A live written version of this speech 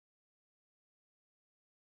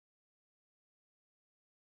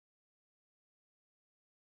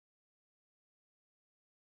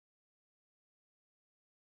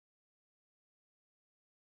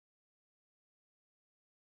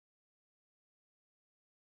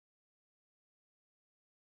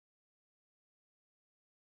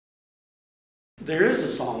There is a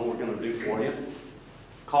song we're going to do for you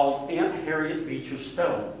called Aunt Harriet Beecher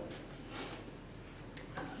Stowe.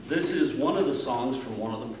 This is one of the songs from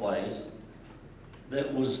one of the plays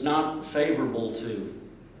that was not favorable to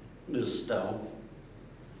Ms. Stowe.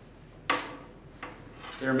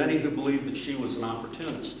 There are many who believe that she was an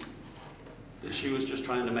opportunist, that she was just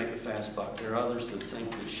trying to make a fast buck. There are others that think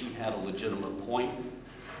that she had a legitimate point,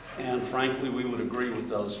 and frankly, we would agree with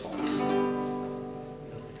those folks.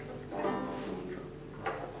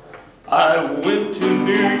 I went to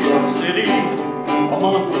New York City a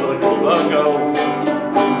month or two ago,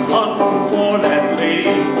 hunting for that lady,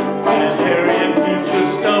 Aunt Harriet Beecher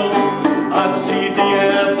Stowe. I see the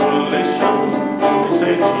abolitions, they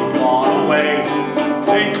said she'd gone away.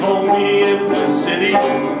 They told me in the city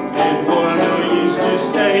it were no use to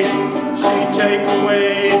stay. She'd take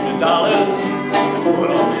away the dollars and put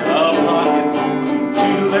them in her pocket. She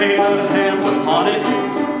laid her hand upon it,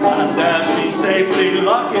 and there she safely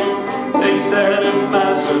locked it. They said if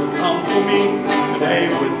Master come for me, they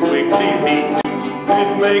would quickly meet.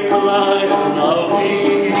 They'd make a lion of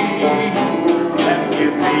me and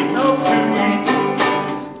give me enough to eat.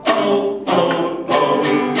 Oh, oh, oh,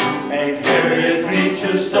 Aunt Harriet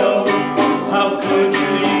Beecher Stowe, how could you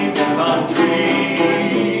leave the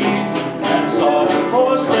country and saw the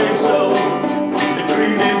poor slave so? They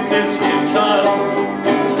treated this kid child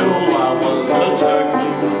as though I was a Turk.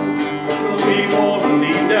 Before I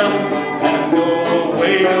leave them and go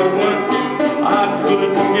away to work, I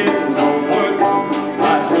couldn't get no work,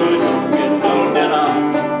 I couldn't get no dinner,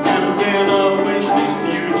 and then I wish this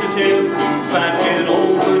fugitive was back in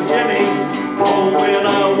old Virginia. Oh, when I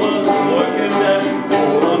was working that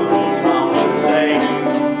old Uncle Tom would say,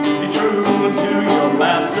 be true to your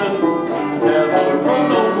master and never run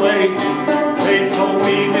away. They told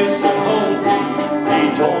me this at home, he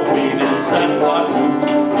told me this at what,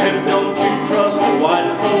 and don't you trust the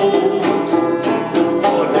white folks,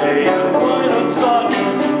 for they are quite uncertain.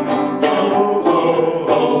 Oh, oh,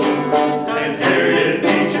 oh, Aunt Harriet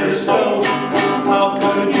Beecher Stowe, how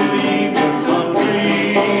could you leave the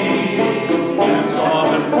country and saw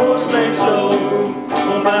the poor slave so?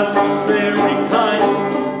 Oh, Master's very kind,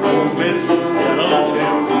 oh, Mrs. Gentle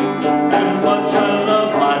too, and much I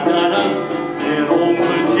love my Dinah in old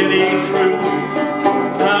Virginia true.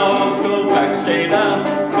 Now I'll go back, stay down,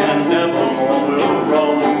 and never more will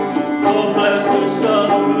roam. God bless the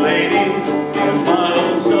southern ladies in my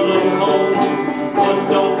old southern home. But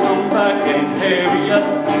don't come back, Aunt Harriet,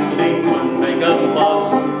 to England make a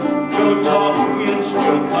fuss. Go talk against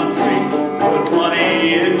your country, put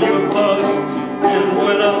money in your purse, and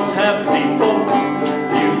when us happy folks,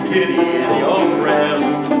 you pity